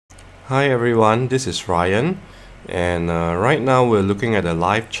Hi everyone, this is Ryan, and right now we're looking at a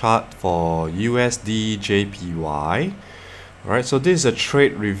live chart for USDJPY. Alright, so this is a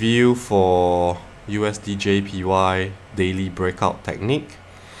trade review for USDJPY daily breakout technique.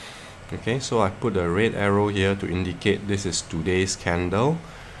 Okay, so I put a red arrow here to indicate this is today's candle.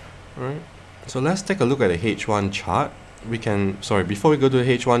 Alright, so let's take a look at the H1 chart. Before we go to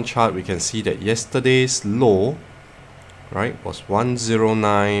the H1 chart, we can see that yesterday's low, right, was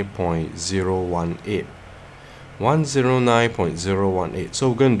 109.018. 109.018. So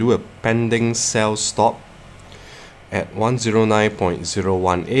we're going to do a pending sell stop at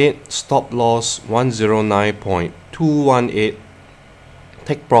 109.018. Stop loss 109.218.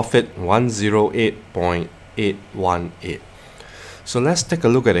 Take profit 108.818. So let's take a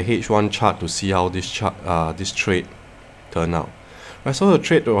look at the H1 chart to see how this trade turned out. Right, so the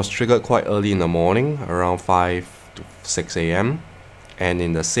trade was triggered quite early in the morning, around 5 to 6 a.m. and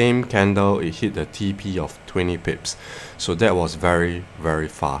in the same candle it hit the TP of 20 pips. So that was very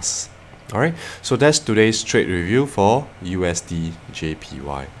fast. Alright, so that's today's trade review for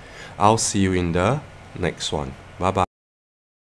USDJPY. I'll see you in the next one. Bye bye.